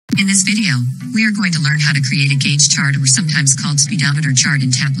In this video, we are going to learn how to create a gauge chart, or sometimes called speedometer chart, in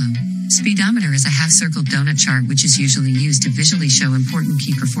Tableau. Speedometer is a half-circled donut chart which is usually used to visually show important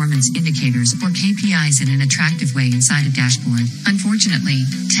key performance indicators or KPIs in an attractive way inside a dashboard. Unfortunately,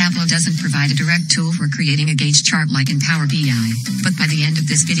 Tableau doesn't provide a direct tool for creating a gauge chart like in Power BI, but by the end of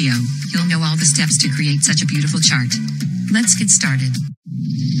this video, you'll know all the steps to create such a beautiful chart. Let's get started.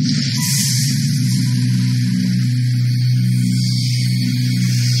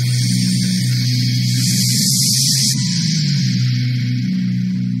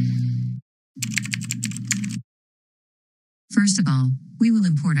 First of all, we will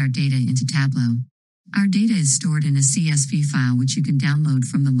import our data into Tableau. Our data is stored in a CSV file which you can download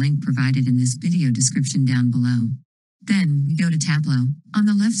from the link provided in this video description down below. Then, we go to Tableau. On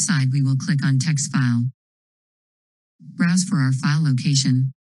the left side we will click on Text File. Browse for our file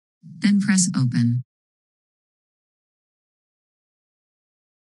location. Then press Open.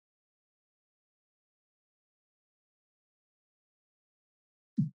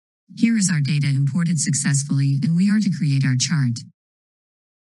 Here is our data imported successfully, and we are to create our chart.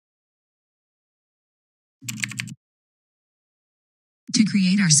 To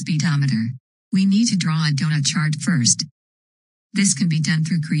create our speedometer, we need to draw a donut chart first. This can be done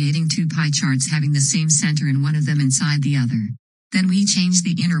through creating two pie charts having the same center and one of them inside the other. Then we change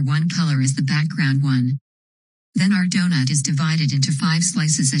the inner one color as the background one. Then our donut is divided into 5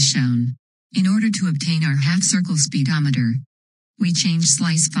 slices as shown. In order to obtain our half-circle speedometer, we change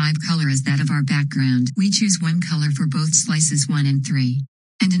slice 5 color as that of our background. We choose one color for both slices 1 and 3,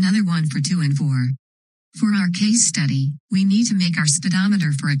 and another one for 2 and 4. For our case study, we need to make our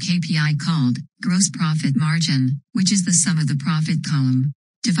speedometer for a KPI called gross profit margin, which is the sum of the profit column,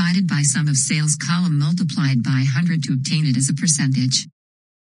 divided by sum of sales column multiplied by 100 to obtain it as a percentage.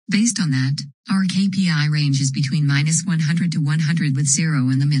 Based on that, our KPI range is between -100 to 100 with 0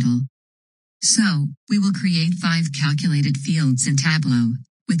 in the middle. So, we will create 5 calculated fields in Tableau,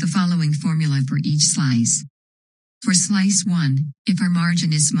 with the following formula for each slice. For slice 1, if our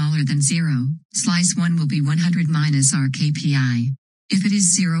margin is smaller than 0, slice 1 will be 100 minus our KPI. If it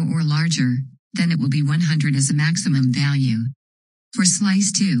is 0 or larger, then it will be 100 as a maximum value. For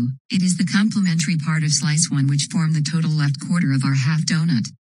slice 2, it is the complementary part of slice 1 which form the total left quarter of our half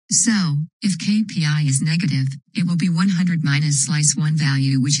donut. So, if KPI is negative, it will be 100 minus slice 1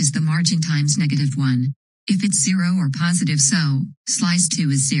 value, which is the margin times -1. If it's 0 or positive, so, slice 2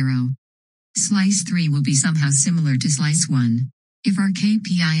 is 0. Slice 3 will be somehow similar to slice 1. If our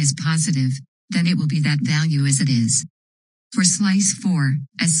KPI is positive, then it will be that value as it is. For slice 4,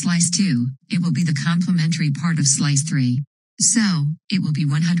 as slice 2, it will be the complementary part of slice 3. So, it will be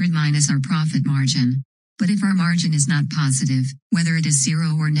 100 minus our profit margin. But if our margin is not positive, whether it is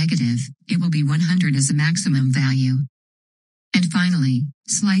 0 or negative, it will be 100 as a maximum value. And finally,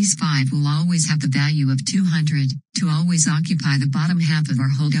 slice 5 will always have the value of 200, to always occupy the bottom half of our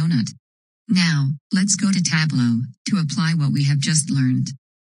whole donut. Now, let's go to Tableau, to apply what we have just learned.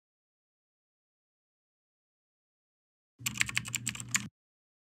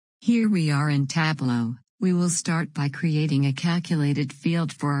 Here we are in Tableau. We will start by creating a calculated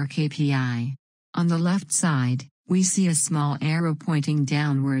field for our KPI. On the left side, we see a small arrow pointing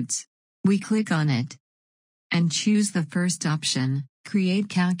downwards. We click on it and choose the first option, Create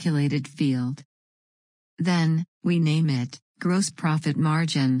Calculated Field. Then, we name it Gross Profit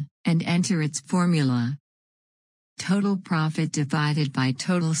Margin, and enter its formula. Total profit divided by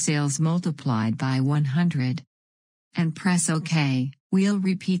total sales multiplied by 100. And press OK. We'll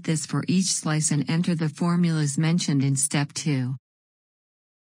repeat this for each slice and enter the formulas mentioned in step 2.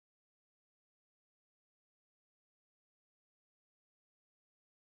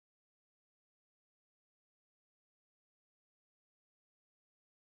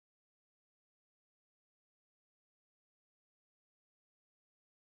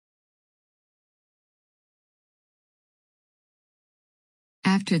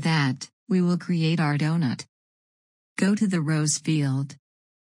 After that, we will create our donut. Go to the Rows field.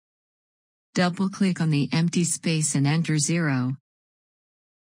 Double-click on the empty space and enter 0.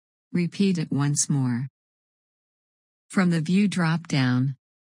 Repeat it once more. From the View drop-down,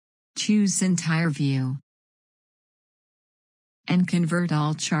 choose Entire View. And convert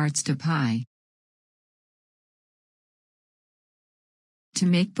all charts to pie. To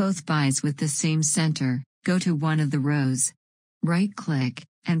make both pies with the same center, go to one of the rows. Right-click,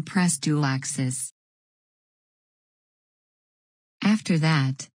 and press Dual Axis. After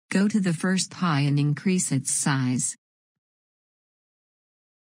that, go to the first pie and increase its size.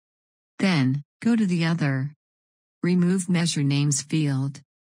 Then, go to the other. Remove Measure Names field.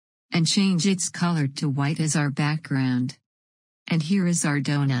 And change its color to white as our background. And here is our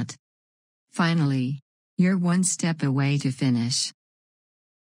donut. Finally, you're one step away to finish.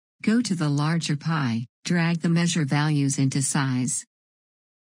 Go to the larger pie, drag the measure values into size.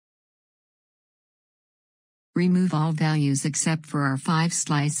 Remove all values except for our 5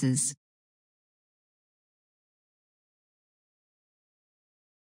 slices.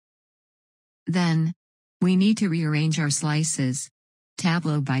 Then, we need to rearrange our slices.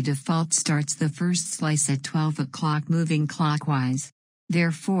 Tableau by default starts the first slice at 12 o'clock moving clockwise.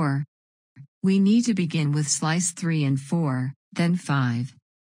 Therefore, we need to begin with slice 3 and 4, then 5.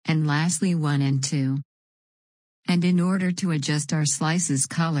 And lastly 1 and 2. And in order to adjust our slices'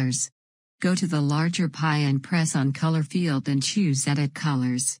 colors, go to the larger pie and press on Color field and choose Edit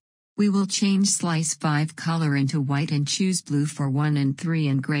Colors. We will change slice 5 color into white and choose blue for 1 and 3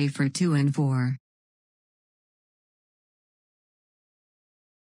 and gray for 2 and 4.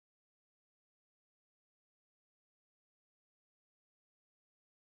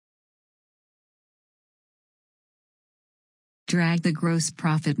 Drag the gross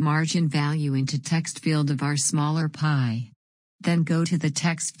profit margin value into text field of our smaller pie. Then go to the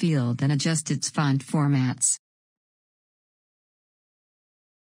text field and adjust its font formats.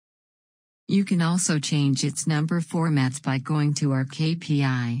 You can also change its number formats by going to our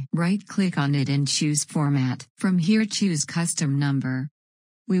KPI. Right-click on it and choose Format. From here choose Custom Number.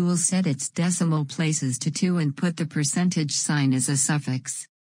 We will set its decimal places to 2 and put the percentage sign as a suffix.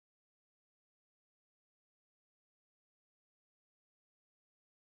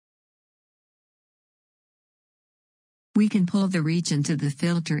 We can pull the region to the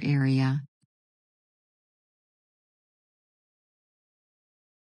filter area.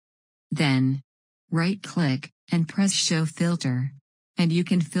 Then, right-click, and press Show Filter. And you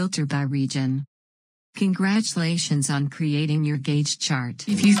can filter by region. Congratulations on creating your gauge chart.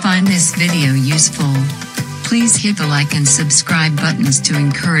 If you find this video useful, please hit the like and subscribe buttons to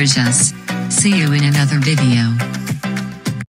encourage us. See you in another video.